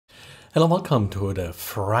Hello and welcome to the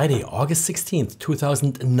Friday, August 16th,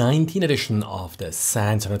 2019 edition of the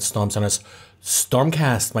SANS and Storm Center's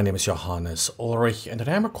Stormcast. My name is Johannes Ulrich and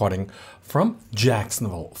today I'm recording from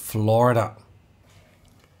Jacksonville, Florida.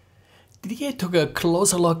 DDA took a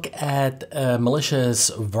closer look at a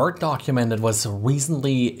malicious Word document that was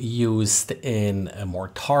recently used in a more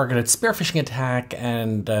targeted spear phishing attack,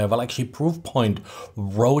 and actually Proofpoint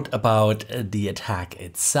wrote about the attack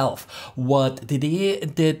itself. What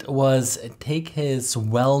DDA did was take his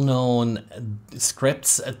well-known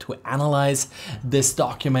scripts to analyze this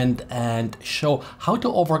document and show how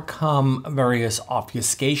to overcome various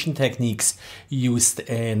obfuscation techniques used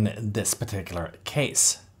in this particular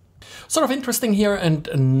case. Sort of interesting here and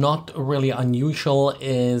not really unusual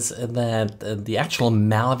is that the actual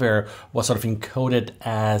malware was sort of encoded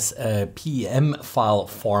as a PEM file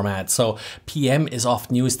format. So PEM is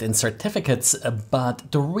often used in certificates,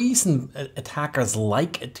 but the reason attackers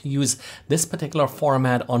like to use this particular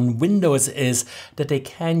format on Windows is that they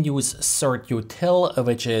can use certutil,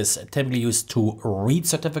 which is typically used to read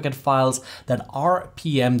certificate files that are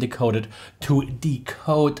PEM decoded, to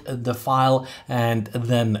decode the file and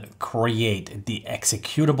then create the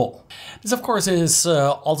executable. This of course is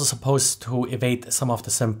also supposed to evade some of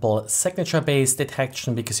the simple signature-based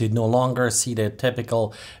detection because you no longer see the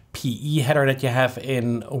typical PE header that you have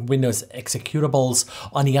in Windows executables.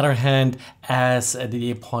 On the other hand, as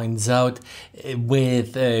DDA points out,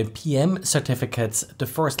 with PEM certificates, the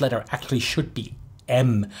first letter actually should be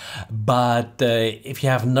M, but if you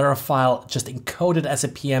have another file just encoded as a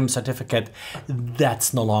PEM certificate,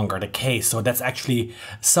 that's no longer the case. So that's actually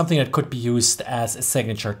something that could be used as a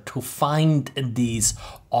signature to find these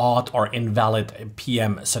odd or invalid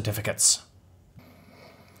PEM certificates.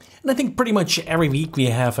 And I think pretty much every week we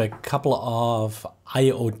have a couple of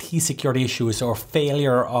IoT security issues or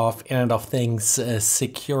failure of Internet of Things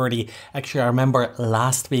security. Actually, I remember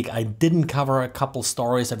last week I didn't cover a couple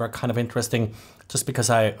stories that were kind of interesting just because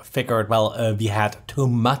I figured, we had too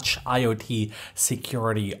much IoT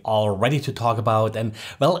security already to talk about. And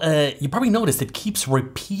you probably noticed it keeps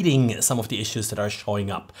repeating some of the issues that are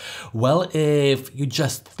showing up. Well, if you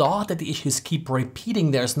just thought that the issues keep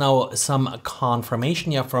repeating, there's now some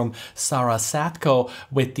confirmation here from Sarah Satko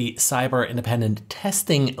with the Cyber Independent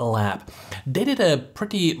Testing Lab. They did a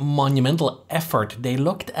pretty monumental effort. They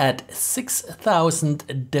looked at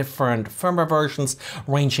 6,000 different firmware versions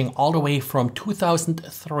ranging all the way from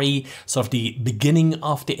 2003, sort of the beginning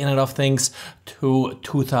of the Internet of Things, to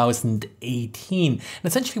 2018. And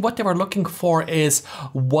essentially what they were looking for is,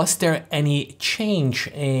 was there any change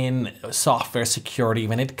in software security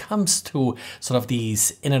when it comes to sort of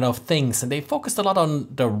these Internet of Things? And they focused a lot on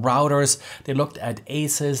the routers. They looked at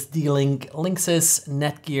ASUS, D-Link, Linksys,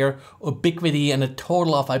 Netgear, Ubiquiti, and a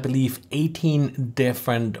total of, I believe, 18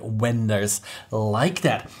 different vendors like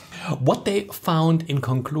that. What they found in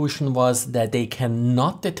conclusion was that they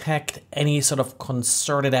cannot detect any sort of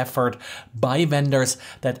concerted effort by vendors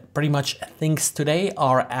that pretty much things today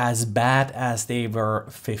are as bad as they were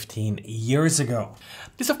 15 years ago.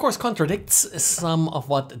 This of course contradicts some of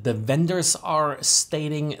what the vendors are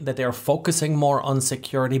stating, that they're focusing more on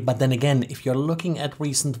security. But then again, if you're looking at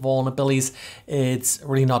recent vulnerabilities, it's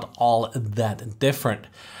really not all that different.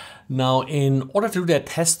 Now, in order to do that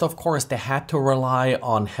test, of course, they had to rely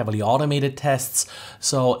on heavily automated tests.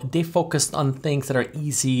 So they focused on things that are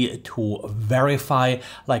easy to verify,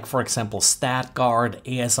 like, for example, StatGuard,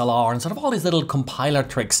 ASLR, and sort of all these little compiler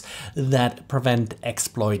tricks that prevent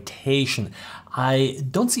exploitation. I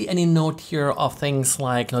don't see any note here of things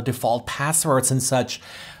like default passwords and such.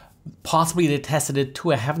 Possibly they tested it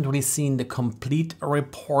too. I haven't really seen the complete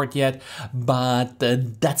report yet, but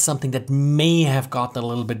that's something that may have gotten a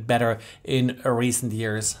little bit better in recent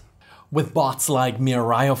years. With bots like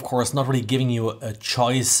Mirai, of course, not really giving you a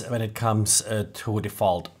choice when it comes to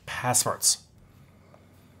default passwords.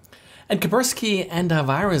 And Kaspersky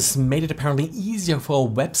Antivirus made it apparently easier for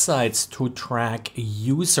websites to track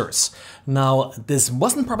users. Now, this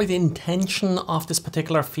wasn't probably the intention of this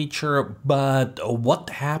particular feature, but what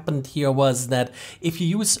happened here was that if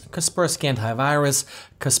you use Kaspersky Antivirus,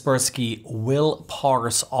 Kaspersky will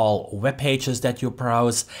parse all web pages that you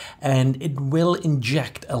browse, and it will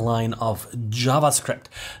inject a line of JavaScript.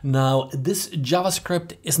 Now, this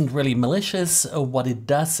JavaScript isn't really malicious. What it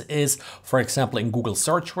does is, for example, in Google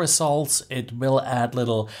search results, it will add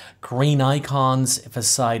little green icons if a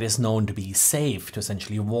site is known to be safe, to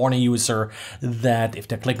essentially warn a user that if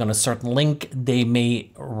they click on a certain link, they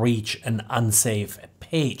may reach an unsafe page.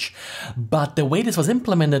 page. But the way this was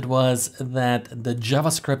implemented was that the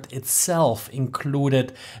JavaScript itself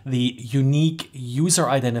included the unique user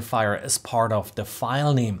identifier as part of the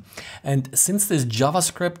file name. And since this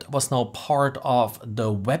JavaScript was now part of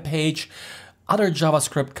the web page, other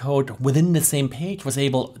JavaScript code within the same page was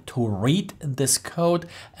able to read this code,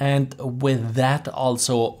 and with that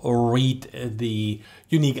also read the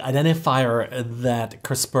unique identifier that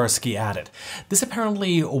Kaspersky added. This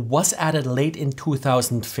apparently was added late in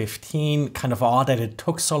 2015, kind of odd that it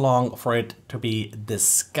took so long for it to be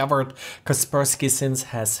discovered. Kaspersky since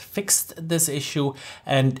has fixed this issue,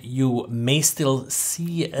 and you may still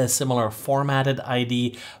see a similar formatted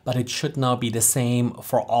ID, but it should now be the same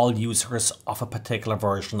for all users of a particular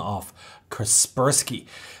version of Kaspersky.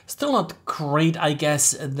 Still not great, I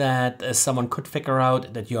guess, that someone could figure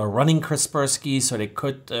out that you are running Kaspersky, so they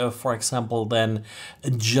could, for example, then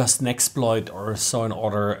adjust an exploit or so in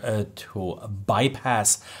order to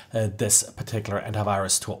bypass this particular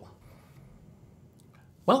antivirus tool.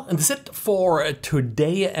 Well, and that's it for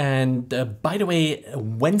today. And by the way,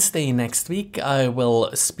 Wednesday next week, I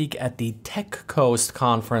will speak at the Tech Coast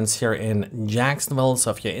conference here in Jacksonville.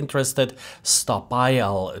 So if you're interested, stop by.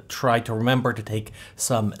 I'll try to remember to take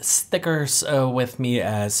some stickers with me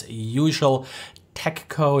as usual.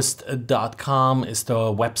 techcoast.com is the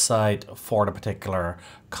website for the particular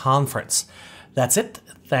conference. That's it.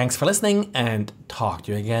 Thanks for listening, and talk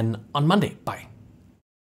to you again on Monday. Bye.